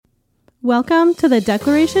Welcome to the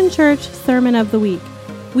Declaration Church Sermon of the Week.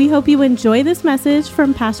 We hope you enjoy this message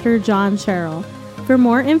from Pastor John Sherrill. For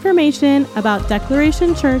more information about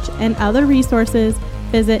Declaration Church and other resources,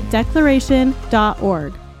 visit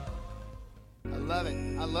declaration.org. I love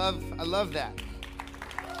it. I love that.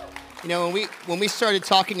 You know, when we started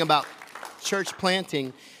talking about church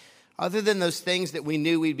planting, other than those things that we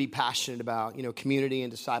knew we'd be passionate about, you know, community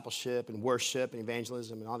and discipleship and worship and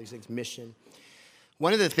evangelism and all these things, mission,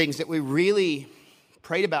 one of the things that we really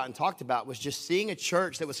prayed about and talked about was just seeing a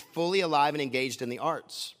church that was fully alive and engaged in the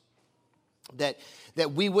arts. That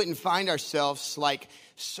we wouldn't find ourselves like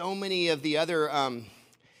so many of the other,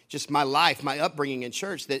 just my life, my upbringing in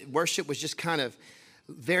church, that worship was just kind of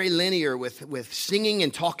very linear with singing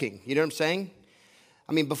and talking. You know what I'm saying?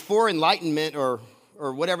 I mean, before Enlightenment or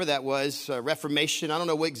whatever that was, Reformation, I don't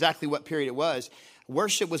know exactly what period it was,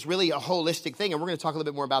 worship was really a holistic thing, and we're going to talk a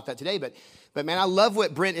little bit more about that today. But man, I love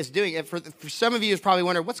what Brent is doing. And for some of you who's probably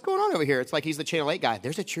wondering, what's going on over here? It's like he's the Channel 8 guy.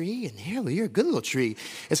 There's a tree, and there, well, you're a good little tree.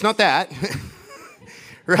 It's not that,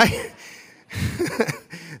 right?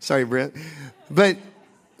 Sorry, Brent. But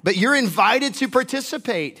you're invited to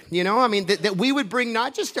participate, you know? I mean, that we would bring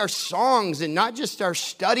not just our songs and not just our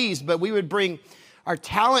studies, but we would bring our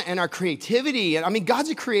talent and our creativity. And I mean, God's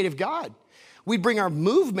a creative God. We bring our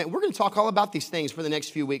movement. We're going to talk all about these things for the next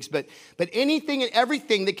few weeks. But anything and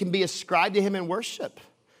everything that can be ascribed to him in worship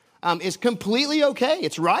is completely okay.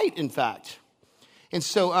 It's right, in fact. And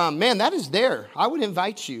so, man, that is there. I would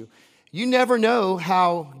invite you. You never know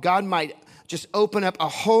how God might just open up a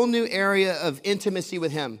whole new area of intimacy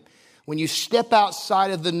with him when you step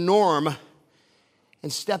outside of the norm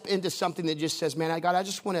and step into something that just says, man, God,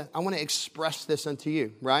 I want to express this unto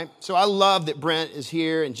you, right? So I love that Brent is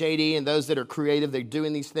here and JD and those that are creative, they're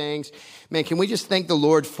doing these things. Man, can we just thank the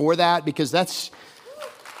Lord for that? Because that's,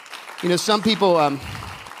 you know, some people,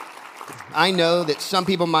 I know that some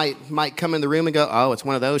people might come in the room and go, oh, it's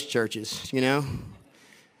one of those churches, you know?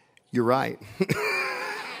 You're right.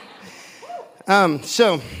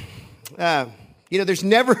 You know, there's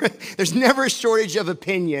never a shortage of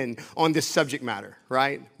opinion on this subject matter,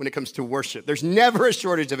 right? When it comes to worship, there's never a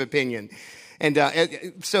shortage of opinion. And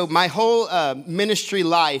so my whole ministry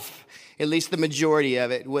life, at least the majority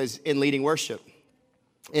of it, was in leading worship.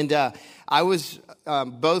 And I was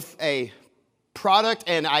both a product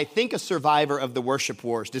and I think a survivor of the worship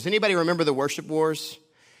wars. Does anybody remember the worship wars?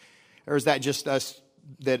 Or is that just us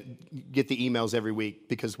that get the emails every week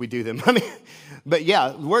because we do them? I mean, but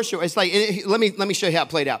yeah, worship, it's like, let me show you how it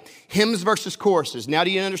played out. Hymns versus choruses. Now do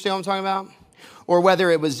you understand what I'm talking about? Or whether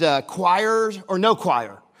it was choirs or no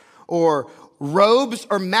choir, or robes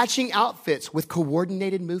or matching outfits with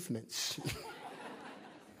coordinated movements.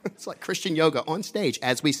 It's like Christian yoga on stage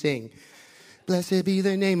as we sing. Blessed be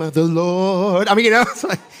the name of the Lord. I mean, you know, it's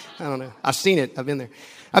like, I don't know. I've seen it. I've been there.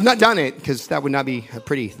 I've not done it because that would not be a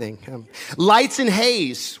pretty thing. Lights and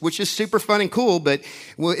haze, which is super fun and cool, but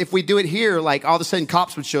if we do it here, like all of a sudden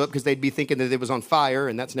cops would show up because they'd be thinking that it was on fire,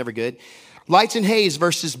 and that's never good. Lights and haze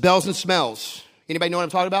versus bells and smells. Anybody know what I'm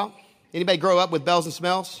talking about? Anybody grow up with bells and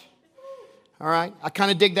smells? All right. I kind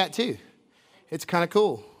of dig that too. It's kind of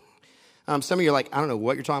cool. Some of you are like, I don't know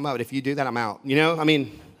what you're talking about, but if you do that, I'm out. You know, I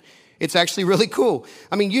mean, it's actually really cool.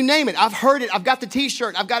 I mean, you name it. I've heard it. I've got the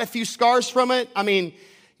t-shirt. I've got a few scars from it. I mean,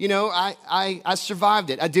 you know, I survived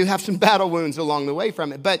it. I do have some battle wounds along the way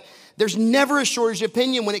from it. But there's never a shortage of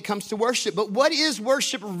opinion when it comes to worship. But what is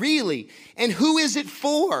worship really? And who is it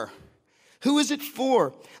for? Who is it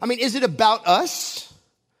for? I mean, is it about us?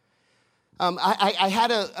 I had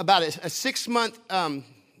about a 6-month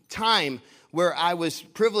time where I was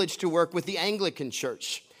privileged to work with the Anglican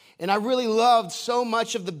Church. And I really loved so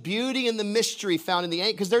much of the beauty and the mystery found in the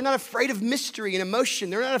Anglican, because they're not afraid of mystery and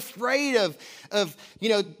emotion. They're not afraid of you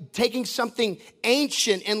know, taking something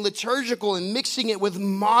ancient and liturgical and mixing it with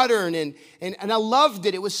modern. And I loved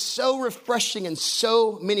it. It was so refreshing in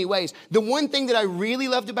so many ways. The one thing that I really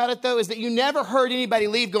loved about it, though, is that you never heard anybody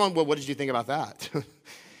leave going, well, what did you think about that?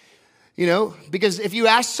 You know, because if you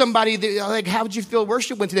ask somebody, like, how did you feel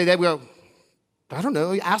worship went today? They'd go, I don't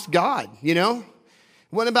know, ask God, you know?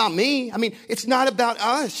 What about me? I mean, it's not about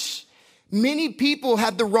us. Many people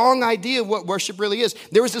have the wrong idea of what worship really is.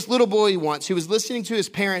 There was this little boy once who was listening to his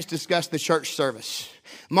parents discuss the church service.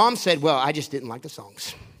 Mom said, well, I just didn't like the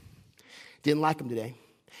songs. Didn't like them today.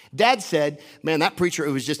 Dad said, man, that preacher,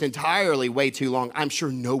 it was just entirely way too long. I'm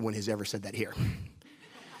sure no one has ever said that here.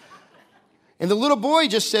 And the little boy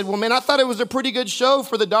just said, well, man, I thought it was a pretty good show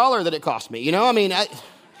for the $1 that it cost me. You know, I mean, I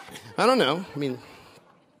don't know. I mean,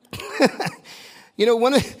 You know,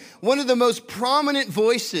 one of the most prominent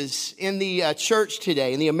voices in the church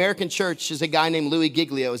today, in the American church, is a guy named Louis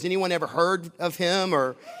Giglio. Has anyone ever heard of him?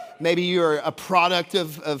 Or maybe you're a product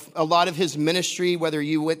of a lot of his ministry, whether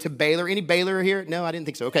you went to Baylor. Any Baylor here? No, I didn't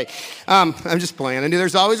think so. Okay. I'm just playing. I knew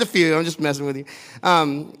there's always a few. I'm just messing with you.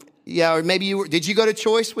 Yeah, or maybe did you go to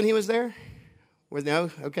Choice when he was there?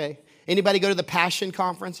 No? Okay. Anybody go to the Passion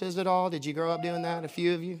conferences at all? Did you grow up doing that? A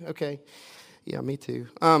few of you? Okay. Yeah, me too.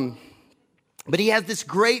 But he has this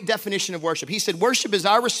great definition of worship. He said, worship is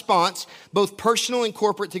our response, both personal and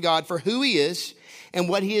corporate, to God for who he is and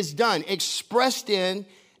what he has done, expressed in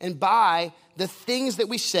and by the things that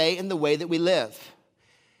we say and the way that we live.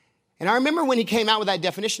 And I remember when he came out with that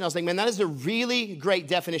definition, I was like, man, that is a really great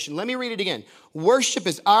definition. Let me read it again. Worship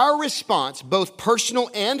is our response, both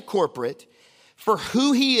personal and corporate, for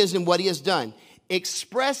who he is and what he has done,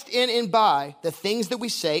 expressed in and by the things that we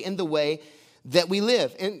say and the way that we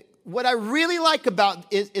live. And what I really like about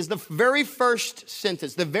is the very first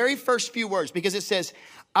sentence, the very first few words, because it says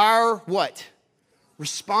our what?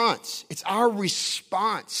 Response. It's our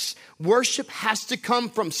response. Worship has to come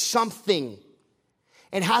from something.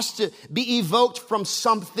 It has to be evoked from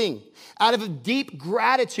something. Out of a deep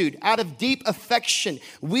gratitude, out of deep affection,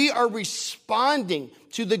 we are responding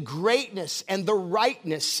to the greatness and the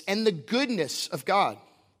rightness and the goodness of God,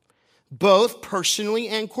 both personally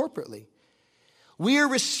and corporately. We are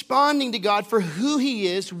responding to God for who he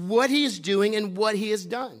is, what he is doing, and what he has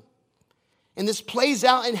done. And this plays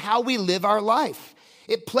out in how we live our life.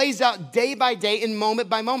 It plays out day by day and moment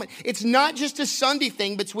by moment. It's not just a Sunday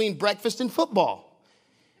thing between breakfast and football.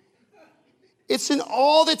 It's an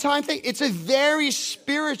all the time thing. It's a very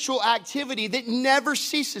spiritual activity that never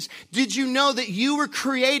ceases. Did you know that you were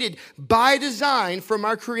created by design from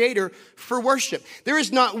our Creator for worship? There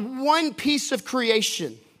is not one piece of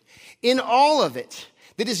creation in all of it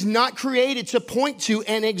that is not created to point to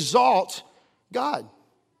and exalt God.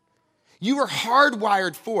 You are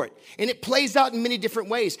hardwired for it. And it plays out in many different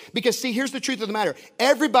ways. Because see, here's the truth of the matter.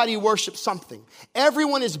 Everybody worships something.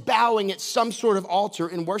 Everyone is bowing at some sort of altar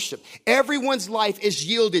in worship. Everyone's life is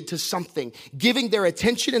yielded to something, giving their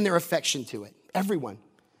attention and their affection to it. Everyone.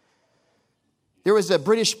 There was a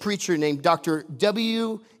British preacher named Dr.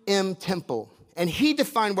 W.M. Temple. And he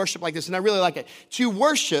defined worship like this, and I really like it. To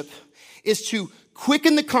worship is to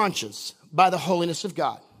quicken the conscience by the holiness of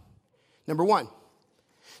God. Number one.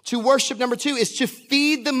 To worship, number two, is to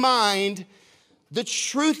feed the mind the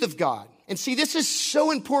truth of God. And see, this is so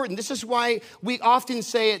important. This is why we often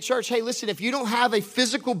say at church, hey, listen, if you don't have a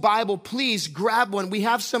physical Bible, please grab one. We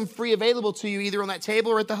have some free available to you either on that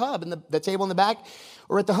table or at the hub, and the table in the back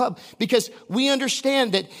or at the hub. Because we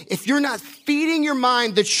understand that if you're not feeding your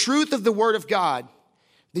mind the truth of the Word of God,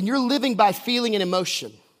 then you're living by feeling and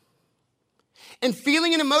emotion. And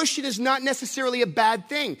feeling and emotion is not necessarily a bad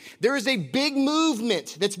thing. There is a big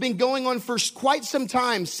movement that's been going on for quite some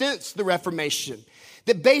time since the Reformation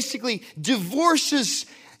that basically divorces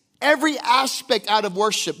every aspect out of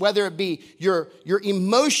worship, whether it be your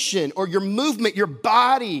emotion or your movement, your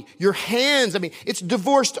body, your hands. I mean, it's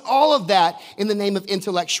divorced all of that in the name of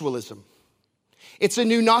intellectualism. It's a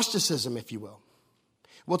new Gnosticism, if you will.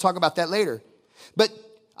 We'll talk about that later. But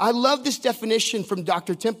I love this definition from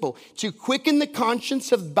Dr. Temple. To quicken the conscience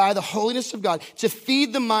by the holiness of God, to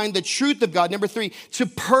feed the mind the truth of God. Number three, to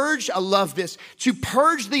purge, I love this, to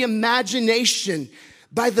purge the imagination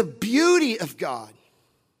by the beauty of God.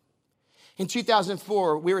 In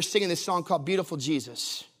 2004, we were singing this song called Beautiful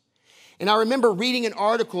Jesus. And I remember reading an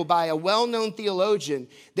article by a well-known theologian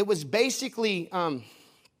that was basically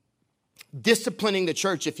disciplining the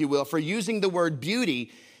church, if you will, for using the word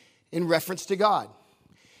beauty in reference to God.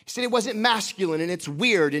 He said it wasn't masculine and it's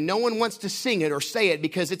weird and no one wants to sing it or say it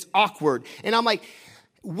because it's awkward. And I'm like,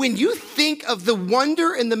 when you think of the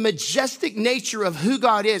wonder and the majestic nature of who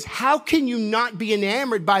God is, how can you not be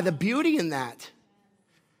enamored by the beauty in that?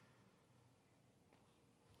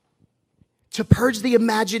 To purge the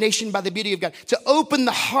imagination by the beauty of God, to open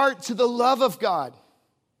the heart to the love of God,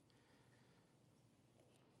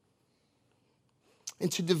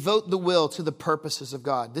 and to devote the will to the purposes of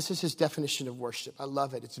God. This is his definition of worship. I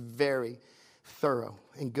love it. It's very thorough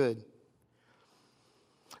and good.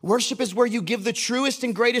 Worship is where you give the truest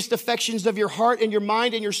and greatest affections of your heart and your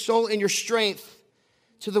mind and your soul and your strength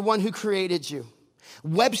to the one who created you.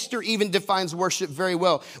 Webster even defines worship very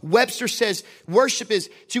well. Webster says worship is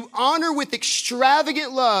to honor with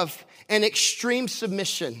extravagant love and extreme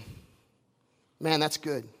submission. Man, that's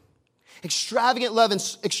good. Extravagant love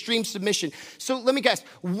and extreme submission. So let me guess,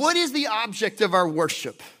 what is the object of our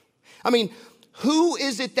worship? I mean, who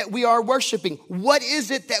is it that we are worshiping? What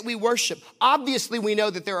is it that we worship? Obviously, we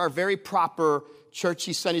know that there are very proper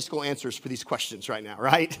churchy Sunday school answers for these questions right now,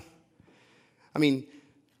 right? I mean,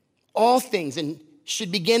 all things and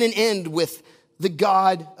should begin and end with the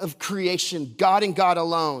God of creation, God and God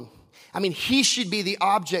alone. I mean, he should be the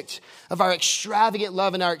object of our extravagant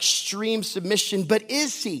love and our extreme submission, but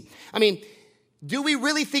is he? I mean, do we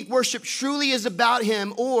really think worship truly is about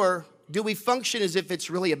him, or do we function as if it's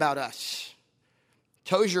really about us?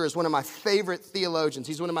 Tozer is one of my favorite theologians.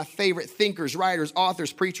 He's one of my favorite thinkers, writers,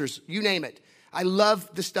 authors, preachers, you name it. I love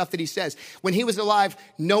the stuff that he says. When he was alive,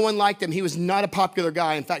 no one liked him. He was not a popular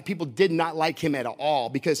guy. In fact, people did not like him at all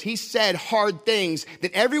because he said hard things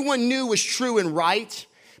that everyone knew was true and right,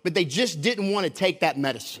 but they just didn't want to take that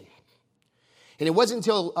medicine. And it wasn't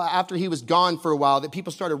until after he was gone for a while that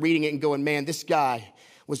people started reading it and going, man, this guy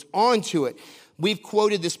was onto it. We've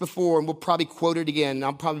quoted this before, and we'll probably quote it again. And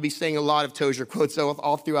I'll probably be saying a lot of Tozer quotes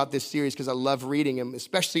all throughout this series because I love reading them,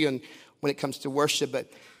 especially when it comes to worship. But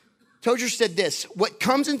Tozer said this: what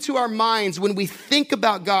comes into our minds when we think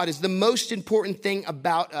about God is the most important thing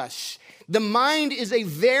about us. The mind is a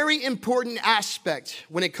very important aspect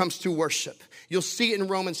when it comes to worship. You'll see it in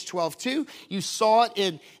Romans 12:2. You saw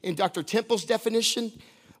it in Dr. Temple's definition.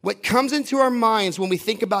 What comes into our minds when we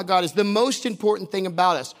think about God is the most important thing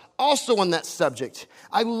about us. Also on that subject,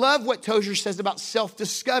 I love what Tozer says about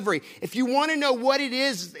self-discovery. If you want to know what it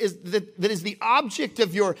is that is the object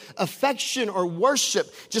of your affection or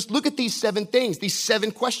worship, just look at these 7 things, these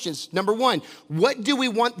 7 questions. Number 1, what do we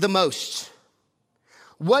want the most?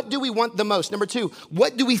 What do we want the most? Number 2,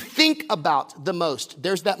 what do we think about the most?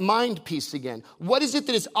 There's that mind piece again. What is it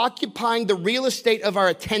that is occupying the real estate of our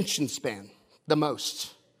attention span the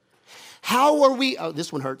most? How are we,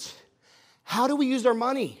 this one hurts. How do we use our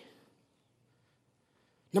money?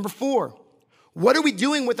 Number 4, what are we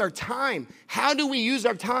doing with our time? How do we use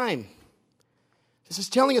our time? This is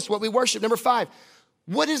telling us what we worship. Number 5,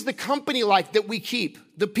 what is the company like that we keep?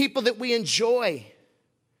 The people that we enjoy?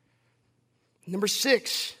 Number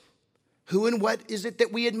 6, who and what is it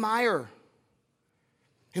that we admire?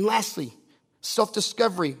 And lastly,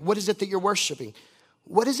 self-discovery. What is it that you're worshiping?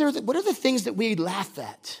 What are the things that we laugh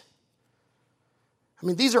at? I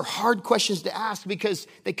mean, these are hard questions to ask because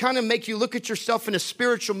they kind of make you look at yourself in a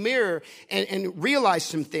spiritual mirror and realize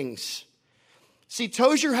some things. See,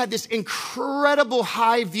 Tozer had this incredible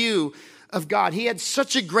high view of God. He had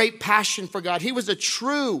such a great passion for God. He was a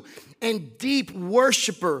true and deep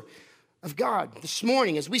worshiper of God. This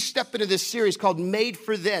morning, as we step into this series called Made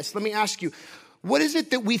for This, let me ask you, what is it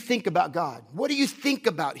that we think about God? What do you think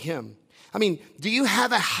about him? I mean, do you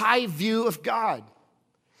have a high view of God?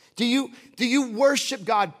 Do you worship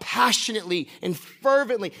God passionately and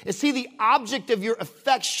fervently? Is he the object of your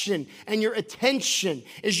affection and your attention?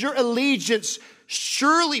 Is your allegiance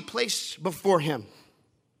surely placed before him?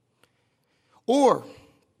 Or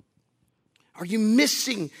are you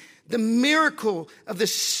missing the miracle of the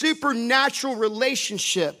supernatural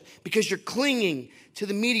relationship because you're clinging to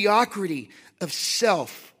the mediocrity of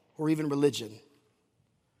self or even religion?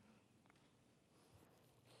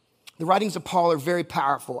 The writings of Paul are very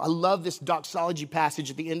powerful. I love this doxology passage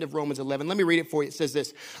at the end of Romans 11. Let me read it for you. It says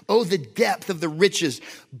this: oh, the depth of the riches,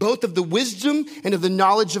 both of the wisdom and of the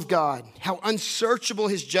knowledge of God. How unsearchable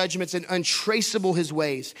his judgments and untraceable his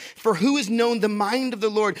ways. For who has known the mind of the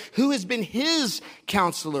Lord? Who has been his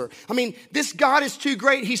counselor? I mean, this God is too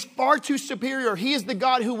great. He's far too superior. He is the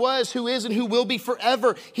God who was, who is, and who will be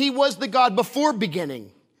forever. He was the God before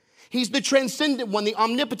beginning. He's the transcendent one, the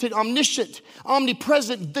omnipotent, omniscient,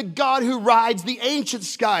 omnipresent, the God who rides the ancient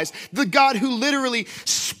skies, the God who literally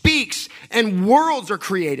speaks and worlds are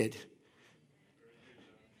created.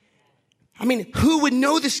 I mean, who would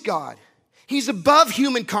know this God? He's above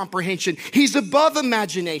human comprehension. He's above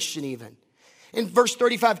imagination even. In verse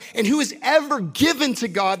 35, and who is ever given to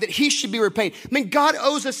God that he should be repaid? I mean, God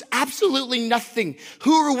owes us absolutely nothing.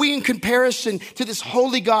 Who are we in comparison to this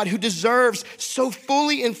holy God who deserves so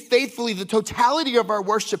fully and faithfully the totality of our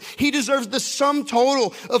worship? He deserves the sum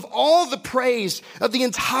total of all the praise of the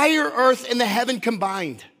entire earth and the heaven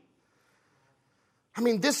combined. I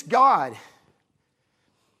mean, this God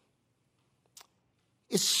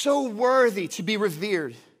is so worthy to be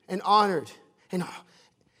revered and honored.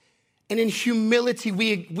 And in humility,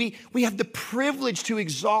 we have the privilege to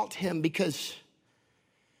exalt him because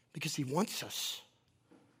he wants us.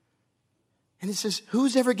 And it says,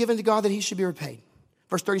 who's ever given to God that he should be repaid?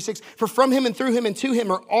 Verse 36, for from him and through him and to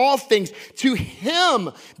him are all things. To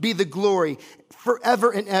him be the glory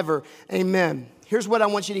forever and ever. Amen. Here's what I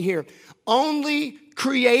want you to hear. Only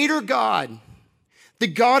Creator God, The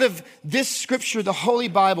God of this scripture, the Holy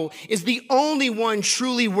Bible, is the only one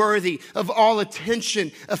truly worthy of all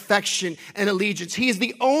attention, affection, and allegiance. He is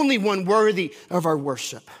the only one worthy of our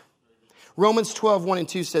worship. Romans 12, 1 and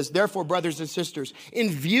 2 says, therefore, brothers and sisters, in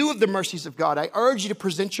view of the mercies of God, I urge you to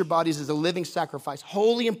present your bodies as a living sacrifice,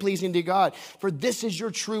 holy and pleasing to God, for this is your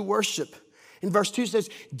true worship. In verse 2 says,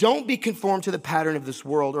 don't be conformed to the pattern of this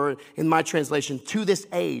world, or in my translation, to this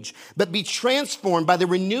age, but be transformed by the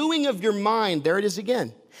renewing of your mind, there it is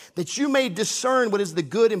again, that you may discern what is the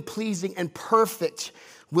good and pleasing and perfect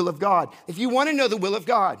will of God. If you want to know the will of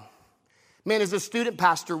God, man, as a student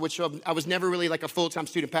pastor, which I was never really like a full-time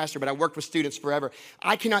student pastor, but I worked with students forever,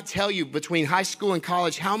 I cannot tell you between high school and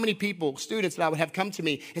college how many people, students that I would have come to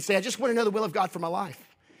me and say, I just want to know the will of God for my life.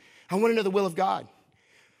 I want to know the will of God.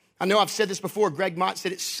 I know I've said this before. Greg Mott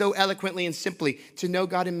said it so eloquently and simply, to know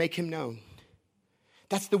God and make him known.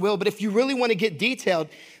 That's the will. But if you really want to get detailed,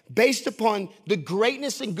 based upon the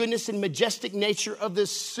greatness and goodness and majestic nature of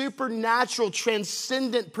this supernatural,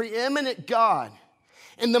 transcendent, preeminent God,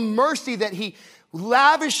 and the mercy that he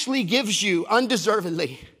lavishly gives you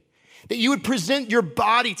undeservedly, that you would present your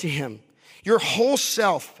body to him, your whole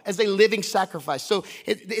self as a living sacrifice. So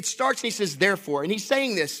it starts and he says, therefore, and he's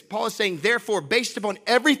saying this, Paul is saying, therefore, based upon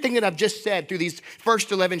everything that I've just said through these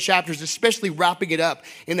first 11 chapters, especially wrapping it up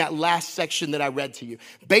in that last section that I read to you,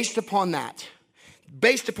 based upon that,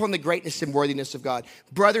 based upon the greatness and worthiness of God,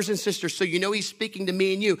 brothers and sisters, so you know he's speaking to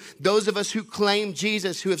me and you, those of us who claim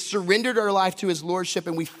Jesus, who have surrendered our life to his lordship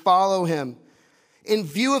and we follow him, in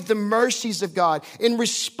view of the mercies of God, in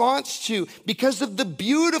response to, because of the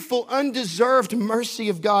beautiful, undeserved mercy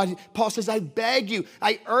of God, Paul says, I beg you,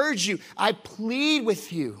 I urge you, I plead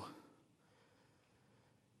with you.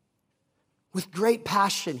 With great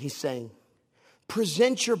passion, he's saying,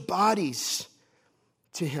 present your bodies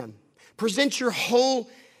to him. Present your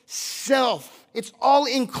whole self. It's all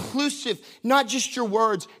inclusive, not just your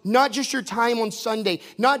words, not just your time on Sunday,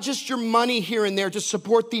 not just your money here and there to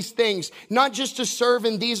support these things, not just to serve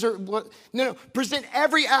in these or what. No. Present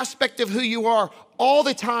every aspect of who you are all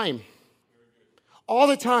the time. All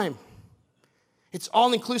the time. It's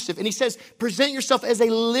all inclusive. And he says, present yourself as a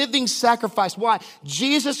living sacrifice. Why?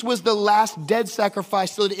 Jesus was the last dead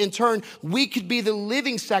sacrifice so that in turn we could be the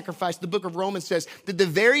living sacrifice. The book of Romans says that the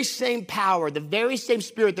very same power, the very same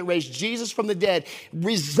spirit that raised Jesus from the dead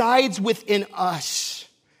resides within us.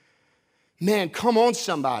 Man, come on,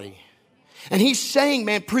 somebody. And he's saying,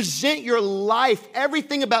 man, present your life,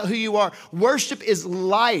 everything about who you are. Worship is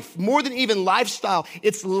life, more than even lifestyle.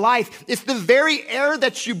 It's life. It's the very air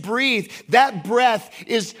that you breathe. That breath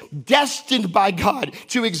is destined by God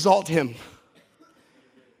to exalt him.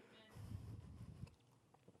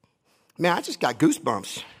 Man, I just got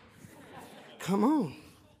goosebumps. Come on.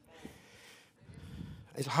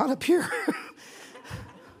 It's hot up here.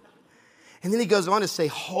 And then he goes on to say,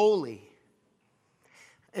 holy.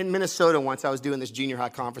 In Minnesota once, I was doing this junior high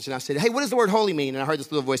conference, and I said, hey, what does the word holy mean? And I heard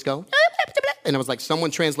this little voice go, and I was like, someone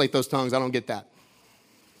translate those tongues. I don't get that.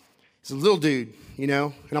 He's a little dude, you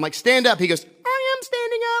know? And I'm like, stand up. He goes, I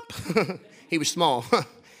am standing up. He was small. I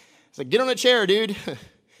was like, get on a chair, dude.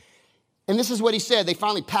 And this is what he said. They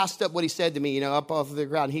finally passed up what he said to me, you know, up off the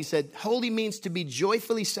ground. He said, holy means to be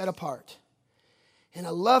joyfully set apart. And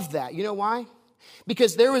I love that. You know why?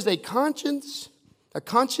 Because there was a conscious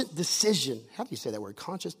decision. How do you say that word?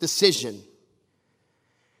 Conscious decision.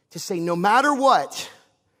 To say, no matter what,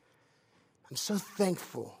 I'm so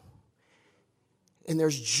thankful. And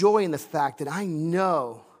there's joy in the fact that I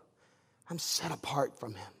know I'm set apart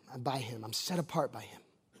from him, by him. I'm set apart by him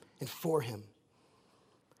and for him.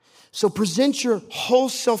 So present your whole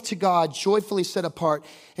self to God, joyfully set apart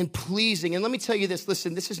and pleasing. And let me tell you this,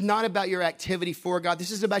 listen, this is not about your activity for God. This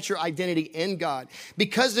is about your identity in God.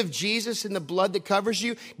 Because of Jesus and the blood that covers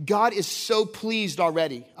you, God is so pleased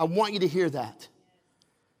already. I want you to hear that.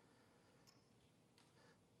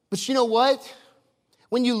 But you know what?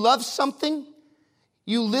 When you love something,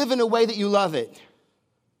 you live in a way that you love it.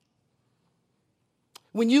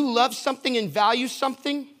 When you love something and value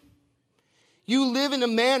something, you live in a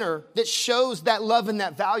manner that shows that love and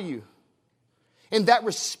that value and that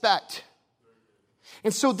respect.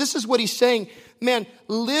 And so this is what he's saying, man,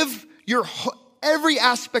 live every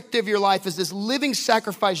aspect of your life as this living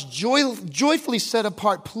sacrifice, joyfully set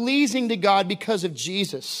apart, pleasing to God because of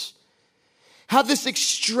Jesus. Have this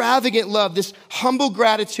extravagant love, this humble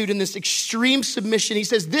gratitude, and this extreme submission. He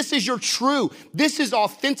says, this is this is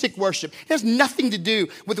authentic worship. It has nothing to do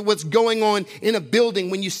with what's going on in a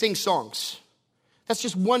building when you sing songs. That's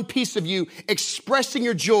just one piece of you expressing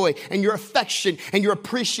your joy and your affection and your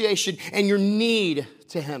appreciation and your need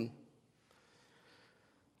to him.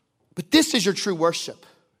 But this is your true worship,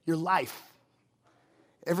 your life.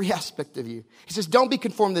 Every aspect of you. He says, don't be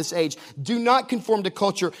conformed to this age. Do not conform to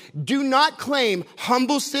culture. Do not claim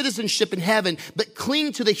humble citizenship in heaven, but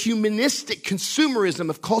cling to the humanistic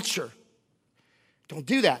consumerism of culture. Don't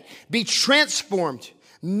do that. Be transformed,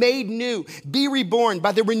 made new, be reborn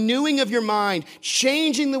by the renewing of your mind,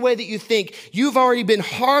 changing the way that you think. You've already been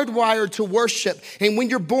hardwired to worship. And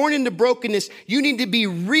when you're born into brokenness, you need to be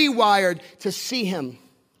rewired to see him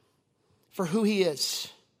for who he is.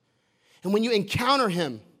 And when you encounter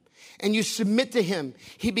him and you submit to him,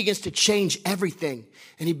 he begins to change everything.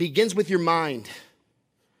 And he begins with your mind,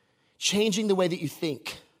 changing the way that you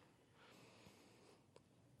think.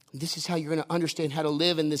 This is how you're going to understand how to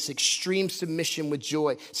live in this extreme submission with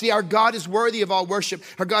joy. See, our God is worthy of all worship.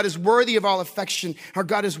 Our God is worthy of all affection. Our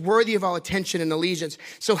God is worthy of all attention and allegiance.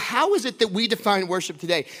 So how is it that we define worship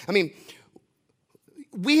today? I mean,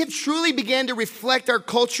 we have truly began to reflect our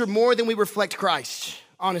culture more than we reflect Christ,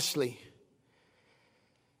 honestly.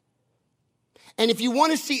 And if you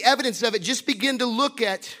want to see evidence of it, just begin to look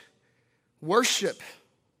at worship.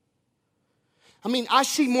 I mean, I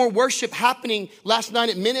see more worship happening last night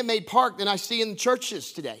at Minute Maid Park than I see in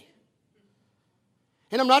churches today.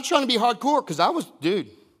 And I'm not trying to be hardcore because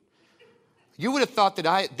you would have thought that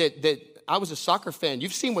I was a soccer fan.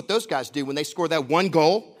 You've seen what those guys do when they score that one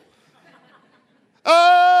goal.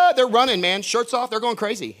 They're running, man. Shirts off. They're going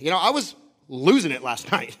crazy. You know, I was losing it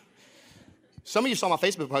last night. Some of you saw my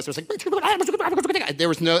Facebook post. It was like, there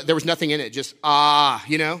was nothing in it. Just,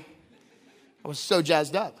 you know. I was so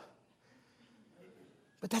jazzed up.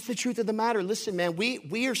 But that's the truth of the matter. Listen, man,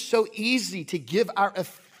 we are so easy to give our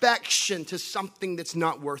affection to something that's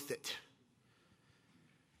not worth it.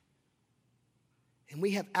 And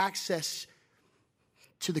we have access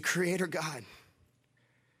to the Creator God.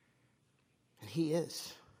 And he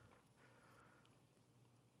is.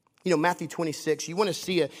 You know, Matthew 26, you want to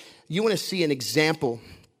see an example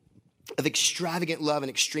of extravagant love and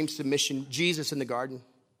extreme submission, Jesus in the garden.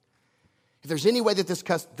 If there's any way that this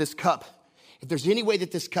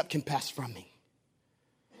cup can pass from me,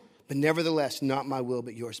 but nevertheless, not my will,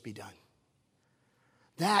 but yours be done.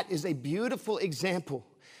 That is a beautiful example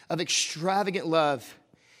of extravagant love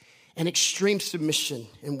and extreme submission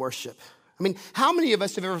in worship. I mean, how many of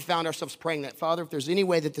us have ever found ourselves praying that, Father, if there's any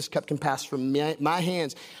way that this cup can pass from my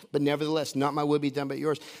hands, but nevertheless, not my will be done, but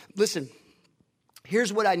yours. Listen,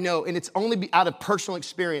 here's what I know, and it's only out of personal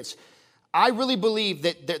experience. I really believe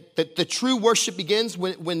that the true worship begins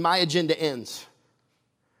when my agenda ends.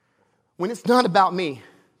 When it's not about me.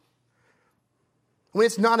 When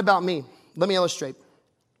it's not about me. Let me illustrate.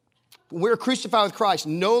 We're crucified with Christ,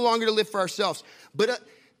 no longer to live for ourselves, but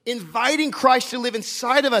inviting Christ to live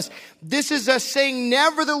inside of us. This is us saying,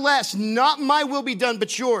 nevertheless, not my will be done,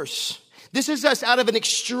 but yours. This is us out of an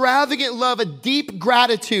extravagant love, a deep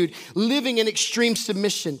gratitude, living in extreme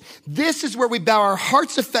submission. This is where we bow our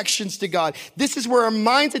heart's affections to God. This is where our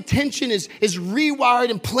mind's attention is rewired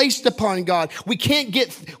and placed upon God. We can't get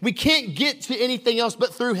to anything else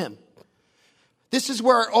but through him. This is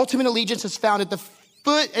where our ultimate allegiance is found at the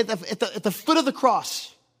foot of the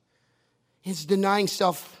cross. It's denying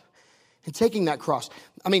self and taking that cross.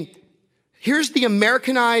 I mean, here's the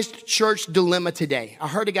Americanized church dilemma today. I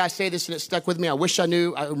heard a guy say this and it stuck with me. I wish I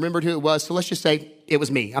remembered who it was. So let's just say it was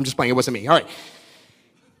me. I'm just playing. It wasn't me. All right.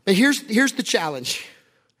 But here's the challenge.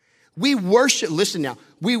 We worship, listen now,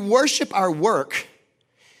 we worship our work.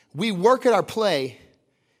 We work at our play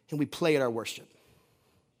and we play at our worship.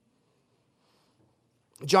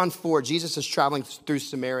 John 4, Jesus is traveling through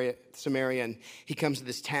Samaria, and he comes to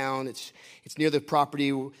this town. It's near the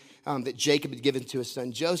property that Jacob had given to his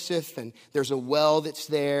son Joseph, and there's a well that's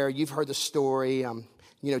there. You've heard the story.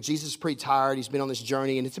 Jesus is pretty tired. He's been on this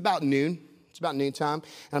journey, and it's about noon. It's about noontime,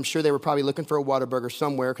 and I'm sure they were probably looking for a Whataburger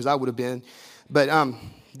somewhere, because I would have been. But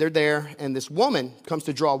they're there, and this woman comes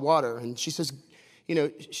to draw water, and she says,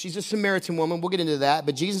 she's a Samaritan woman. We'll get into that,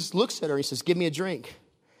 but Jesus looks at her, and he says, give me a drink.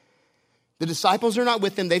 The disciples are not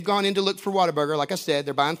with them. They've gone in to look for Whataburger. Like I said,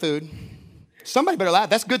 they're buying food. Somebody better laugh.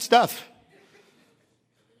 That's good stuff.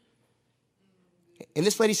 And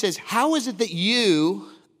this lady says, how is it that you,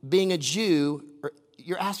 being a Jew,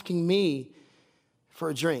 you're asking me for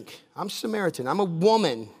a drink? I'm Samaritan. I'm a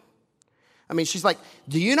woman. I mean, she's like,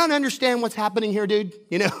 do you not understand what's happening here, dude?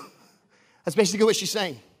 That's basically what she's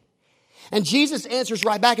saying. And Jesus answers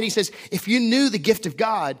right back and he says, if you knew the gift of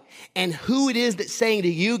God and who it is that's saying to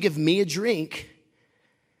you, give me a drink,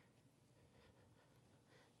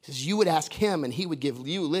 he says, you would ask him and he would give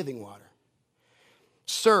you living water.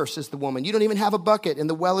 Sir, says the woman, you don't even have a bucket and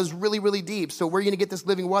the well is really, really deep. So where are you going to get this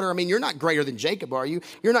living water? I mean, you're not greater than Jacob, are you?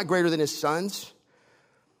 You're not greater than his sons.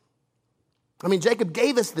 I mean, Jacob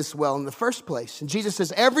gave us this well in the first place. And Jesus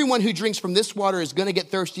says, everyone who drinks from this water is going to get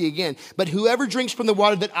thirsty again. But whoever drinks from the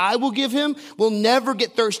water that I will give him will never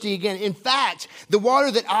get thirsty again. In fact, the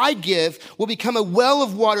water that I give will become a well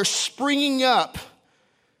of water springing up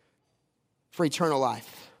for eternal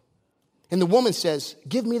life. And the woman says,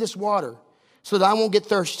 give me this water so that I won't get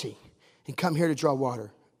thirsty and come here to draw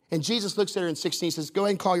water. And Jesus looks at her in 16, he says, go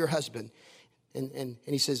ahead and call your husband. And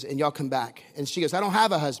he says, and y'all come back. And she goes, I don't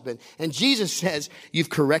have a husband. And Jesus says, you've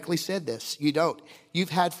correctly said this. You don't. You've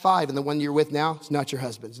had 5, and the one you're with now is not your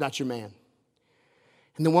husband. It's not your man.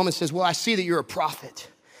 And the woman says, well, I see that you're a prophet.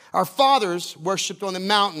 Our fathers worshiped on the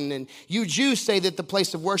mountain, and you Jews say that the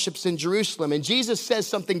place of worship's in Jerusalem. And Jesus says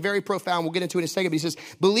something very profound. We'll get into it in a second. But he says,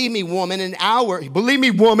 believe me, woman, an hour. Believe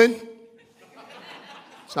me, woman.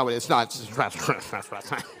 It's not what it's not.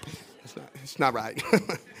 It's not right.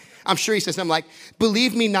 I'm sure he says something like,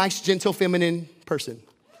 believe me, nice, gentle, feminine person.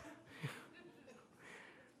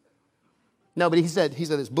 No, but he said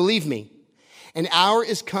this, believe me, an hour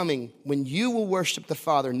is coming when you will worship the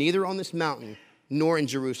Father, neither on this mountain nor in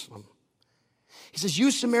Jerusalem. He says,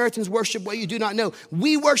 you Samaritans worship what you do not know.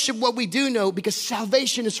 We worship what we do know because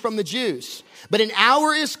salvation is from the Jews. But an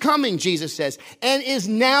hour is coming, Jesus says, and is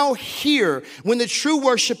now here when the true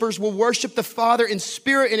worshipers will worship the Father in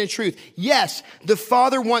spirit and in truth. Yes, the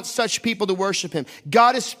Father wants such people to worship him.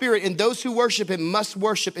 God is spirit, and those who worship him must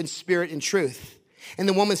worship in spirit and truth. And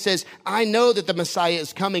the woman says, I know that the Messiah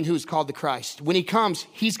is coming who is called the Christ. When he comes,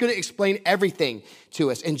 he's going to explain everything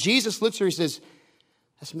to us. And Jesus looks at her and says,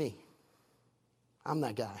 that's me. I'm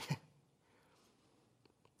that guy.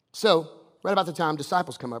 So, right about the time,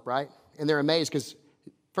 disciples come up, right? And they're amazed because,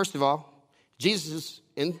 first of all, Jesus is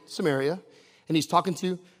in Samaria, and he's talking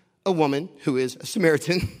to a woman who is a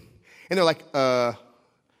Samaritan. And they're like,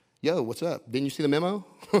 yo, what's up? Didn't you see the memo?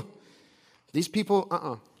 These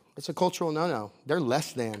people, it's a cultural no-no. They're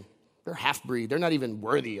less than. They're half-breed. They're not even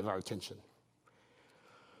worthy of our attention.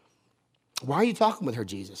 Why are you talking with her,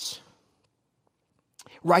 Jesus?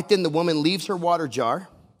 Right then, the woman leaves her water jar.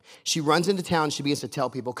 She runs into town. She begins to tell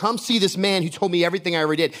people, come see this man who told me everything I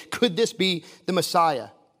ever did. Could this be the Messiah?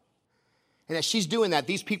 And as she's doing that,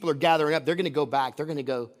 these people are gathering up. They're going to go back. They're going to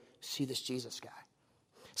go see this Jesus guy.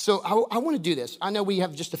 So I want to do this. I know we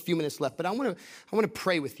have just a few minutes left, but I want to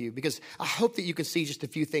pray with you because I hope that you can see just a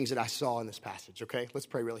few things that I saw in this passage, okay? Let's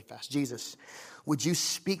pray really fast. Jesus, would you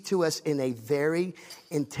speak to us in a very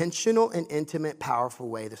intentional and intimate, powerful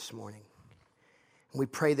way this morning? And we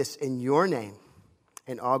pray this in your name.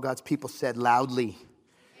 And all God's people said loudly.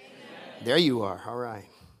 Amen. There you are. All right.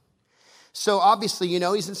 So obviously, you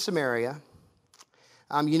know he's in Samaria.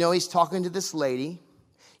 You know he's talking to this lady.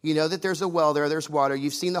 You know that there's a well there. There's water.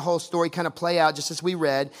 You've seen the whole story kind of play out just as we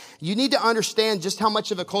read. You need to understand just how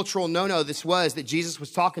much of a cultural no-no this was that Jesus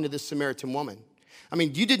was talking to this Samaritan woman. I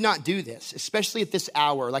mean, you did not do this, especially at this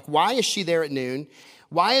hour. Like, why is she there at noon?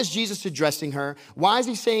 Why is Jesus addressing her? Why is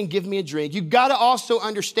he saying, give me a drink? You've got to also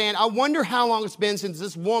understand, I wonder how long it's been since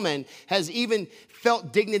this woman has even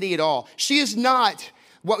felt dignity at all. She is not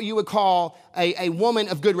what you would call a woman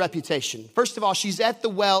of good reputation. First of all, she's at the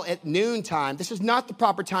well at noontime. This is not the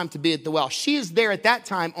proper time to be at the well. She is there at that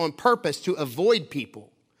time on purpose to avoid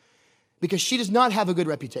people because she does not have a good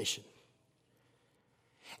reputation.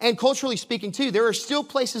 And culturally speaking, too, there are still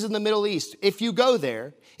places in the Middle East, if you go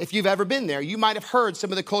there, if you've ever been there, you might have heard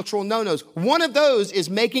some of the cultural no-nos. One of those is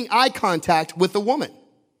making eye contact with a woman.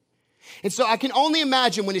 And so I can only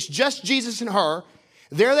imagine when it's just Jesus and her,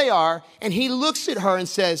 there they are, and he looks at her and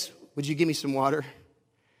says, would you give me some water?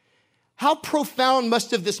 How profound must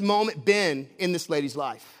have this moment been in this lady's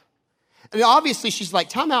life? And obviously she's like,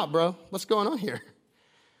 time out, bro. What's going on here?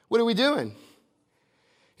 What are we doing?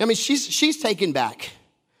 I mean, she's taken back.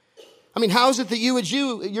 I mean, how is it that you, a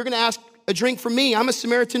Jew, you're going to ask a drink from me? I'm a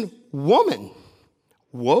Samaritan woman.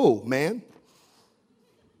 Whoa, man.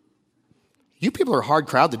 You people are a hard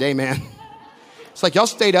crowd today, man. It's like y'all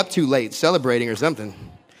stayed up too late celebrating or something.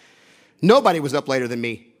 Nobody was up later than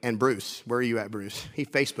me and Bruce. Where are you at, Bruce? He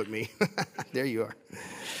Facebooked me. There you are.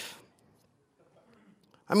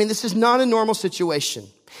 I mean, this is not a normal situation.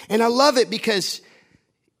 And I love it because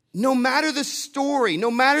no matter the story,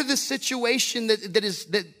 no matter the situation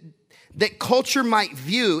that culture might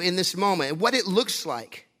view in this moment, what it looks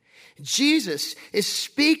like, Jesus is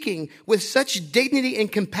speaking with such dignity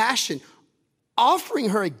and compassion, offering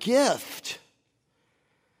her a gift.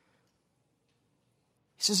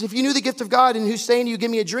 He says, if you knew the gift of God and who's saying to you,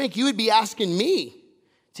 give me a drink, you would be asking me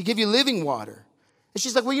to give you living water. And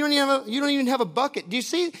she's like, well, you don't even have a bucket. Do you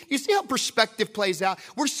see how perspective plays out?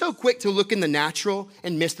 We're so quick to look in the natural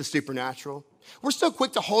and miss the supernatural. We're so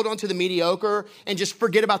quick to hold on to the mediocre and just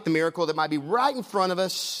forget about the miracle that might be right in front of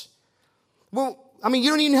us. Well, I mean, you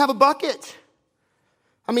don't even have a bucket.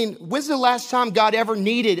 I mean, when's the last time God ever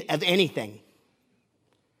needed of anything?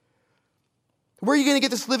 Where are you going to get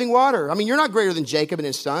this living water? I mean, you're not greater than Jacob and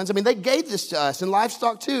his sons. I mean, they gave this to us and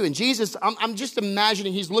livestock too. And Jesus, I'm just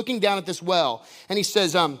imagining he's looking down at this well and he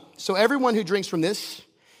says, so everyone who drinks from this,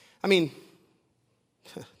 I mean,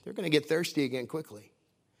 they're going to get thirsty again quickly.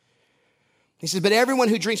 He says, but everyone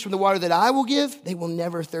who drinks from the water that I will give, they will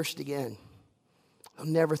never thirst again. They'll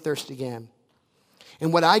never thirst again.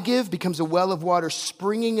 And what I give becomes a well of water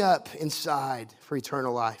springing up inside for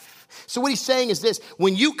eternal life. So what he's saying is this: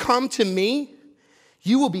 when you come to me,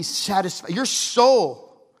 you will be satisfied. Your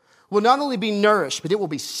soul will not only be nourished, but it will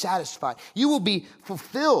be satisfied. You will be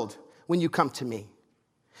fulfilled when you come to me.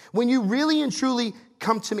 When you really and truly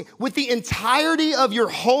come to me with the entirety of your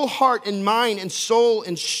whole heart and mind and soul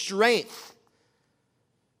and strength,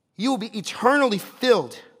 you will be eternally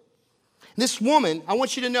filled. This woman, I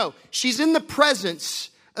want you to know, she's in the presence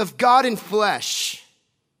of God in flesh.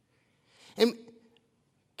 And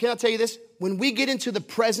can I tell you this? When we get into the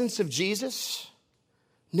presence of Jesus,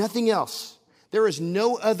 nothing else. There is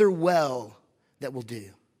no other well that will do.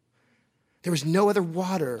 There is no other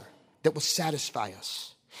water that will satisfy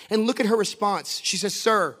us. And look at her response. She says,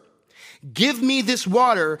 sir, give me this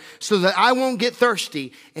water so that I won't get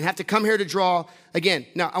thirsty and have to come here to draw again.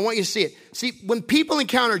 Now, I want you to see it. See, when people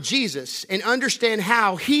encounter Jesus and understand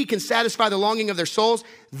how he can satisfy the longing of their souls,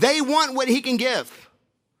 they want what he can give.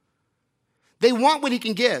 They want what he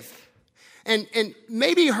can give. And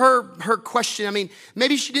maybe her question, I mean,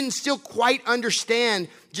 maybe she didn't still quite understand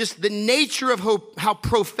just the nature of how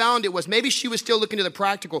profound it was. Maybe she was still looking to the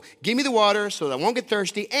practical. Give me the water so that I won't get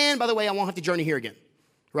thirsty. And by the way, I won't have to journey here again,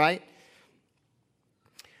 right?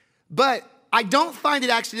 But I don't find it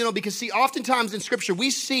accidental because, see, oftentimes in Scripture, we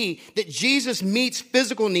see that Jesus meets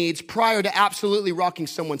physical needs prior to absolutely rocking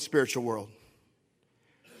someone's spiritual world.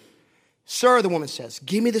 Sir, the woman says,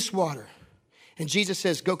 give me this water. And Jesus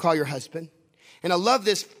says, go call your husband. And I love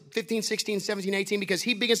this 15, 16, 17, 18, because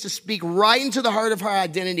he begins to speak right into the heart of her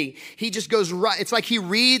identity. He just goes right. It's like he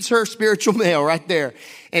reads her spiritual mail right there.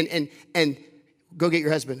 And go get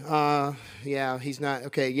your husband. Yeah, he's not.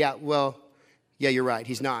 Okay, yeah, well, yeah, you're right.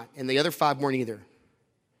 He's not. And the other 5 weren't either.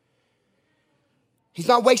 He's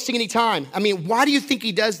not wasting any time. I mean, why do you think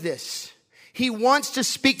he does this? He wants to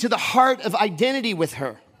speak to the heart of identity with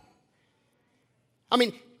her. I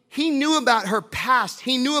mean, he knew about her past.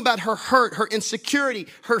 He knew about her hurt, her insecurity,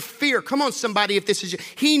 her fear. Come on, somebody, if this is you.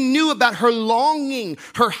 He knew about her longing,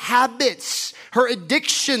 her habits, her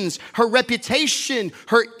addictions, her reputation,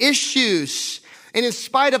 her issues. And in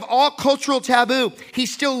spite of all cultural taboo, he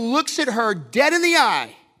still looks at her dead in the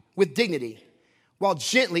eye with dignity while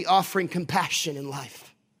gently offering compassion in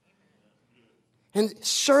life. And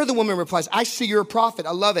sir, the woman replies, I see you're a prophet.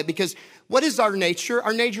 I love it because what is our nature?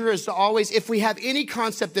 Our nature is to always, if we have any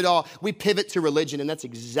concept at all, we pivot to religion. And that's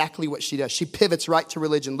exactly what she does. She pivots right to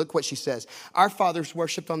religion. Look what she says. Our fathers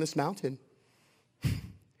worshiped on this mountain.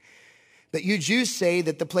 But you Jews say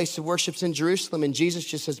that the place of worship's in Jerusalem. And Jesus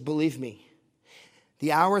just says, believe me,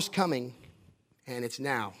 the hour is coming, and it's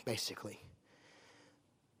now, basically,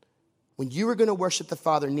 when you are going to worship the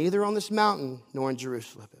Father neither on this mountain nor in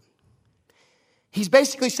Jerusalem. He's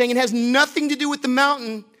basically saying it has nothing to do with the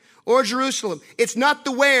mountain or Jerusalem. It's not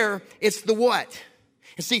the where, it's the what.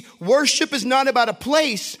 And see, worship is not about a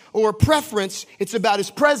place or a preference, it's about his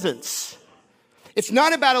presence. It's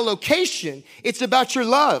not about a location, it's about your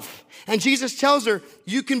love. And Jesus tells her,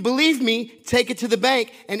 you can believe me, take it to the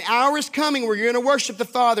bank. An hour is coming where you're going to worship the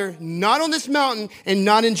Father, not on this mountain and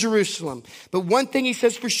not in Jerusalem. But one thing he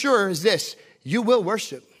says for sure is this: you will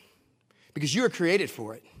worship because you are created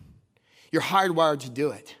for it. You're hardwired to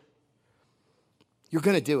do it. You're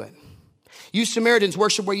going to do it. You Samaritans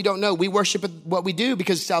worship where you don't know. We worship what we do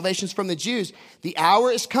because salvation's from the Jews. The hour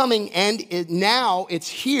is coming, and now it's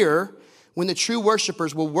here, when the true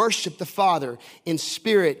worshipers will worship the Father in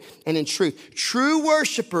spirit and in truth. True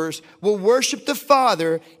worshipers will worship the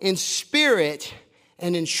Father in spirit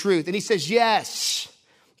and in truth. And he says, yes,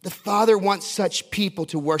 the Father wants such people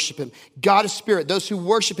to worship him. God is spirit. Those who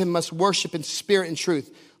worship him must worship in spirit and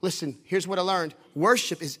truth. Listen, here's what I learned.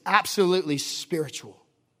 Worship is absolutely spiritual.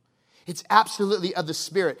 It's absolutely of the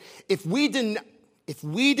Spirit. If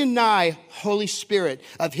we deny Holy Spirit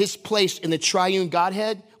of his place in the triune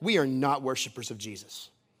Godhead, we are not worshipers of Jesus.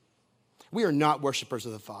 We are not worshipers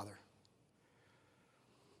of the Father.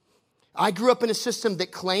 I grew up in a system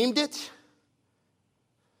that claimed it,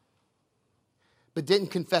 but didn't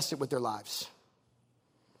confess it with their lives.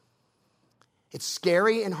 It's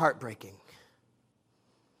scary and heartbreaking.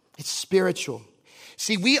 It's spiritual.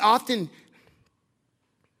 See, we often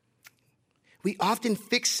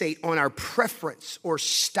fixate on our preference or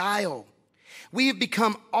style. We have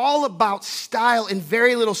become all about style and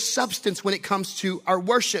very little substance when it comes to our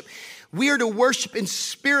worship. We are to worship in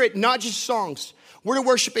spirit, not just songs. We're to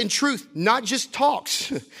worship in truth, not just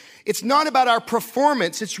talks. It's not about our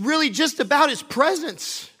performance. It's really just about his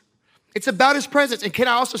presence. It's about his presence. And can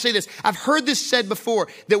I also say this? I've heard this said before,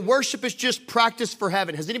 that worship is just practice for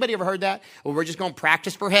heaven. Has anybody ever heard that? Well, we're just going to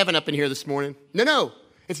practice for heaven up in here this morning. No,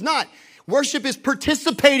 it's not. Worship is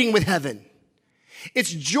participating with heaven.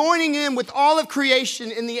 It's joining in with all of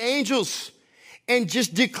creation and the angels and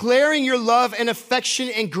just declaring your love and affection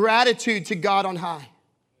and gratitude to God on high.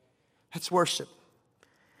 That's worship.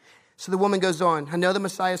 So the woman goes on, I know the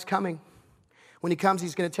Messiah is coming. When he comes,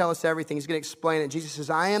 he's going to tell us everything. He's going to explain it. Jesus says,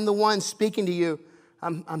 I am the one speaking to you.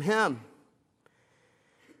 I'm him.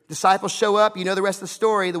 Disciples show up. You know the rest of the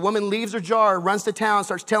story. The woman leaves her jar, runs to town,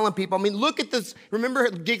 starts telling people. I mean, look at this. Remember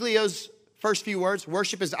Giglio's first few words?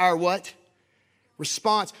 Worship is our what?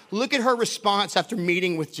 Response. Look at her response after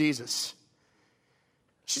meeting with Jesus.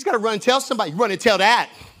 She's got to run and tell somebody. Run and tell that.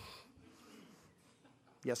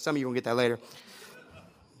 Yeah, some of you will get that later.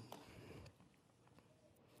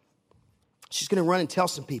 She's going to run and tell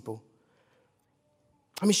some people.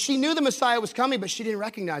 I mean, she knew the Messiah was coming, but she didn't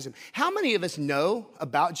recognize him. How many of us know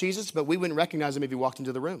about Jesus, but we wouldn't recognize him if he walked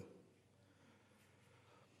into the room?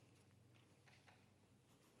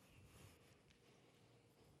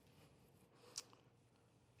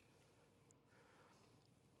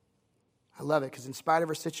 I love it because in spite of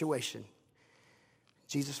her situation,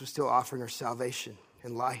 Jesus was still offering her salvation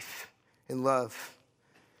and life and love.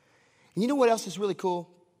 And you know what else is really cool?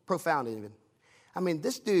 Profound even. I mean,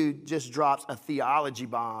 this dude just drops a theology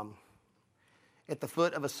bomb at the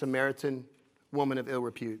foot of a Samaritan woman of ill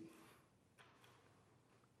repute.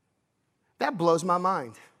 That blows my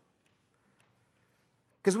mind.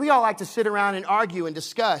 Because we all like to sit around and argue and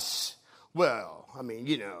discuss, well, I mean,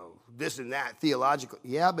 you know, this and that theological.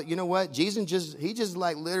 Yeah, but you know what? Jesus he just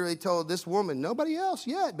like literally told this woman, nobody else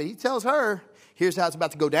yet, but he tells her, here's how it's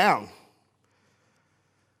about to go down.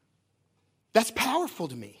 That's powerful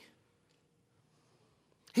to me.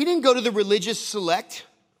 He didn't go to the religious select.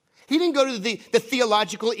 He didn't go to the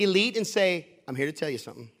theological elite and say, I'm here to tell you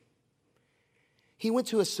something. He went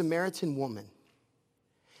to a Samaritan woman.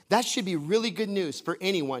 That should be really good news for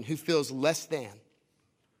anyone who feels less than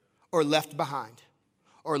or left behind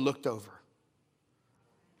or looked over.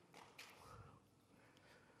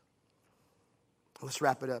 Let's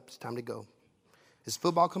wrap it up. It's time to go. Is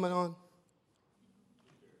football coming on?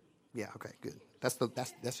 Yeah, okay, good.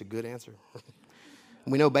 That's a good answer.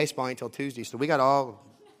 We know baseball ain't till Tuesday, so we got a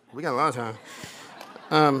lot of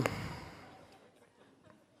time.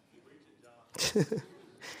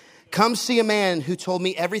 Come see a man who told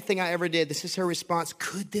me everything I ever did. This is her response.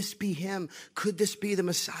 Could this be him? Could this be the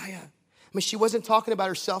Messiah? I mean, she wasn't talking about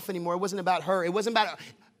herself anymore. It wasn't about her. It wasn't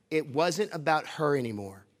about her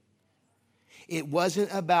anymore. It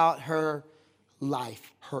wasn't about her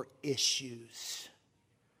life, her issues,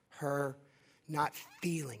 her not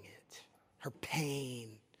feeling it, her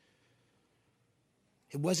pain.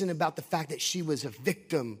 It wasn't about the fact that she was a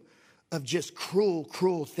victim of just cruel,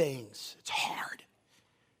 cruel things. It's hard.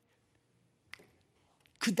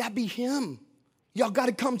 Could that be him? Y'all got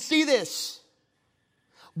to come see this.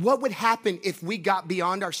 What would happen if we got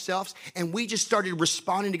beyond ourselves and we just started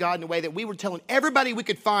responding to God in a way that we were telling everybody we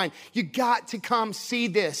could find, you got to come see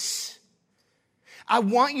this. I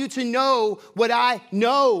want you to know what I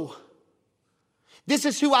know. This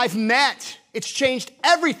is who I've met. It's changed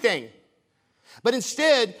everything. But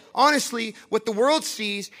instead, honestly, what the world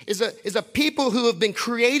sees is a people who have been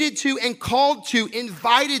created to and called to,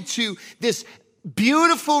 invited to this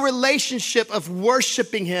beautiful relationship of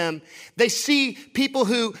worshiping him. They see people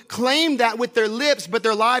who claim that with their lips, but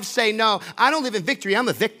their lives say, no, I don't live in victory. I'm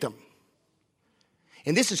a victim.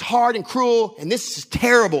 And this is hard and cruel, and this is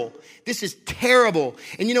terrible. This is terrible.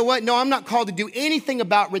 And you know what? No, I'm not called to do anything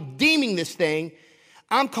about redeeming this thing.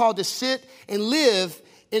 I'm called to sit and live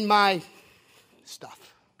in my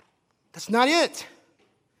stuff. That's not it.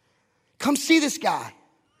 Come see this guy.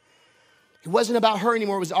 It wasn't about her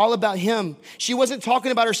anymore. It was all about him. She wasn't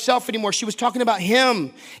talking about herself anymore. She was talking about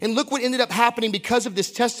him. And look what ended up happening because of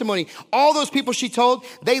this testimony. All those people she told,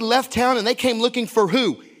 they left town and they came looking for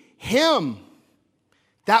who? Him.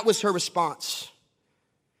 That was her response.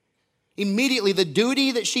 Immediately, the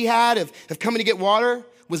duty that she had of coming to get water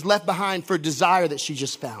was left behind for desire that she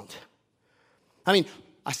just found. I mean,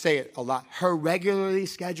 I say it a lot. Her regularly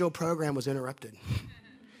scheduled program was interrupted.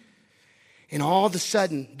 And all of a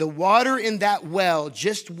sudden, the water in that well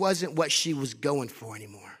just wasn't what she was going for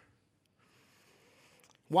anymore.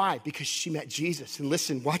 Why? Because she met Jesus. And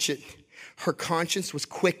listen, watch it. Her conscience was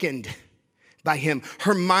quickened by him.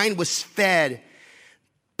 Her mind was fed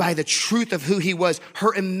by the truth of who he was.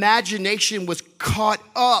 Her imagination was caught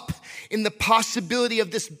up in the possibility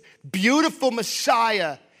of this beautiful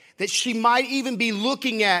Messiah that she might even be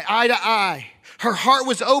looking at eye to eye. Her heart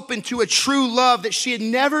was open to a true love that she had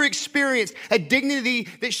never experienced, a dignity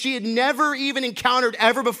that she had never even encountered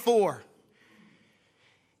ever before.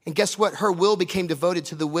 And guess what? Her will became devoted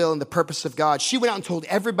to the will and the purpose of God. She went out and told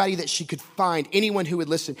everybody that she could find, anyone who would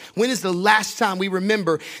listen. When is the last time we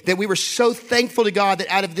remember that we were so thankful to God that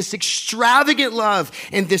out of this extravagant love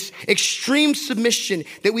and this extreme submission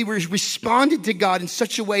that we responded to God in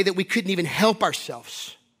such a way that we couldn't even help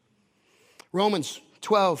ourselves? Romans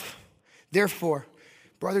 12, therefore,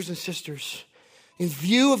 brothers and sisters, in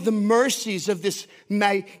view of the mercies of this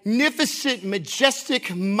magnificent,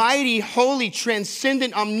 majestic, mighty, holy,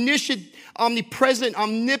 transcendent, omniscient, omnipresent,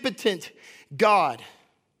 omnipotent God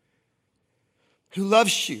who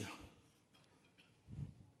loves you.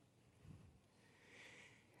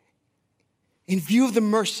 In view of the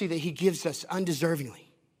mercy that he gives us undeservingly,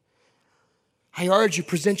 I urge you,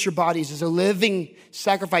 present your bodies as a living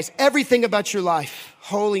sacrifice, everything about your life,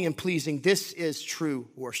 holy and pleasing. This is true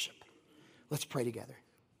worship. Let's pray together.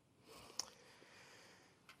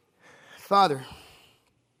 Father,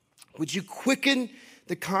 would you quicken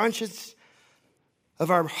the conscience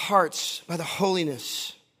of our hearts by the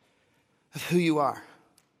holiness of who you are?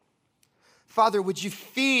 Father, would you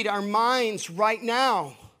feed our minds right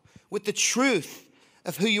now with the truth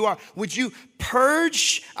of who you are? Would you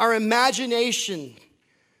purge our imagination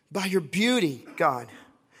by your beauty, God?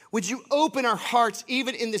 Would you open our hearts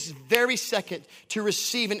even in this very second to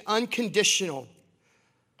receive an unconditional,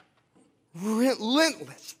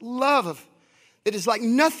 relentless love that is like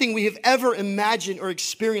nothing we have ever imagined or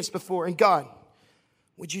experienced before? And God,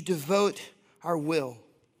 would you devote our will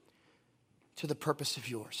to the purpose of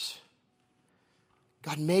yours?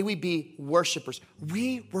 God, may we be worshipers.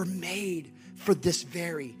 We were made for this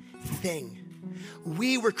very thing.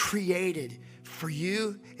 We were created for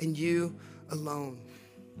you and you alone.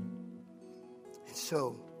 And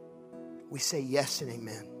so we say yes and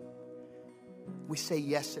amen. We say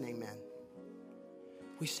yes and amen.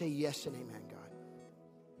 We say yes and amen, God.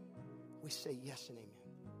 We say yes and amen.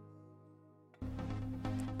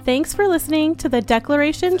 Thanks for listening to the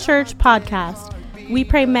Declaration Church podcast. We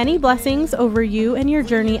pray many blessings over you and your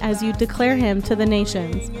journey as you declare him to the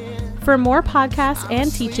nations. For more podcasts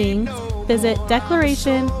and teachings, visit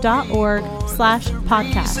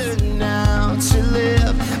declaration.org/podcast.